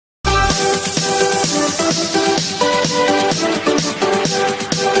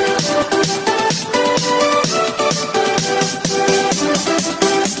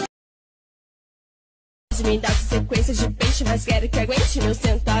mas quero que aguente meu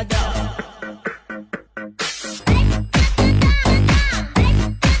sentadão.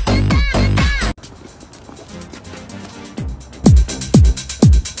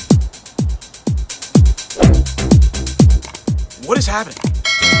 What is happening?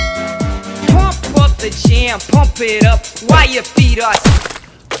 Pump up the jam, pump it up while your feet are.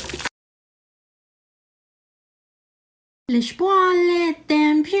 Les poils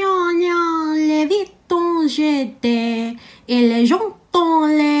étaient pignons, les vitons j'étais, et les jantons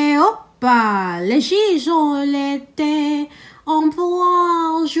les opas, les gisons l'étaient, on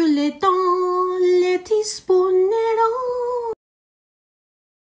voit je les temps, les disponerons.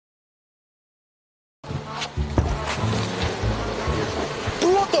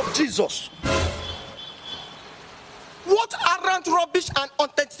 Blood of Jesus! What arrant rubbish and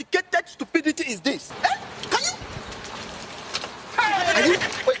authenticated stupidity is this? Eh? Can you? Hey!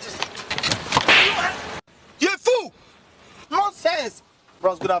 Wait. You fool! Nonsense!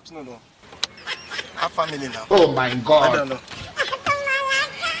 Bros, good afternoon. Though. I'm family now. Oh my God! I don't know.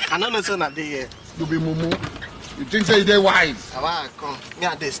 I don't know, son, that they here. You be mumu. You think say they wise? I come. Me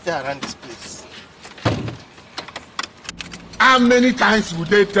and they stay around this place. How many times would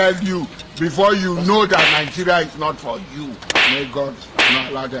they tell you before you know that Nigeria is not for you? May God not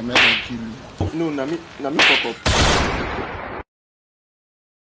allow them ever kill you. No, na me pop up.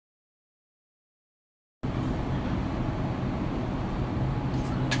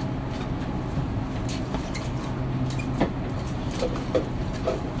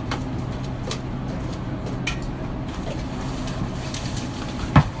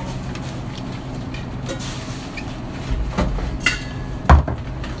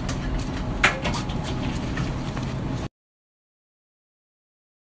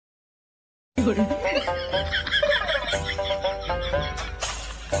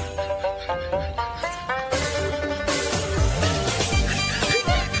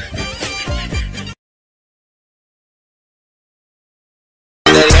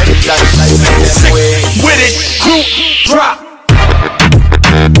 With it, group drop.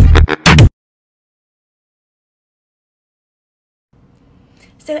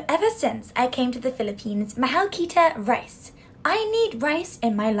 So ever since I came to the Philippines, mahal kita rice. I need rice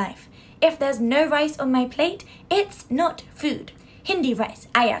in my life. If there's no rice on my plate, it's not food. Hindi rice,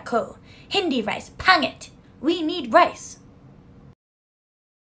 ayako. Hindi rice, pangit. We need rice.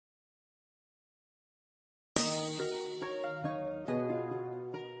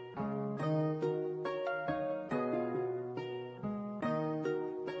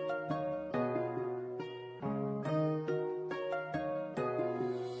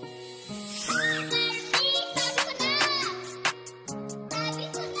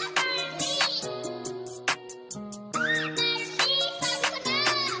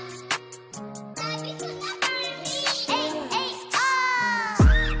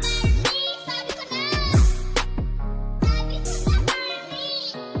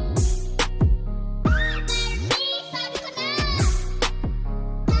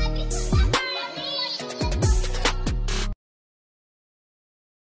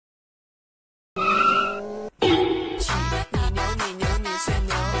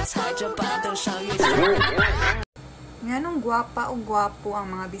 Nganong gwapa o gwapo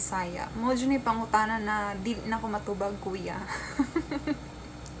ang mga Bisaya. Mo dyan ay pangutana na di na ko matubag kuya.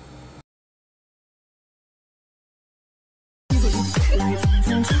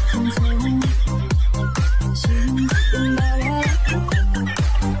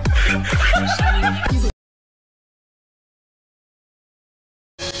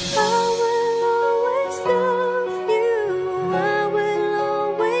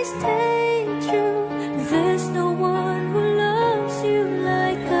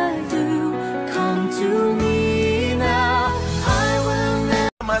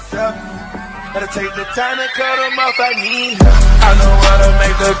 Gotta take the time to cut them off, I need her. I know how to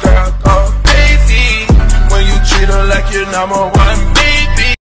make the girl go crazy when you treat her like your number one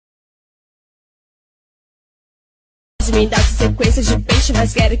baby. Me dá sequência de peixe,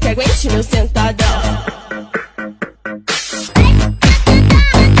 mas quero que aguente meu sentadão.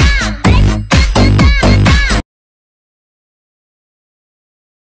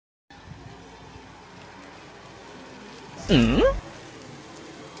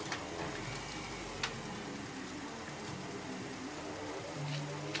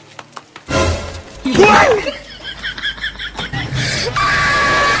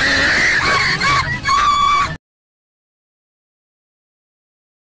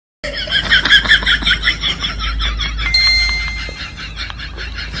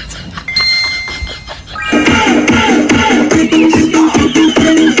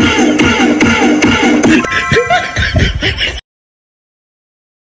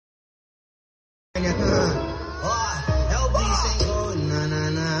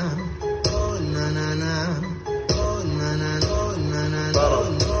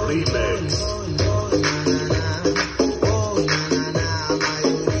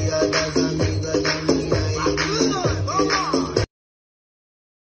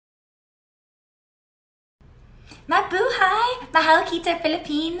 Mabuhay! Mahal kita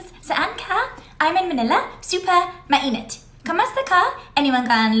Philippines! Saan ka? I'm in Manila. Super mainit. Kamusta ka? Anyone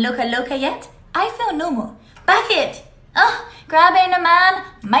gone loka yet? I feel normal. Bakit? Oh, grabe naman.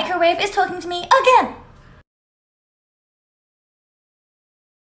 Microwave is talking to me again.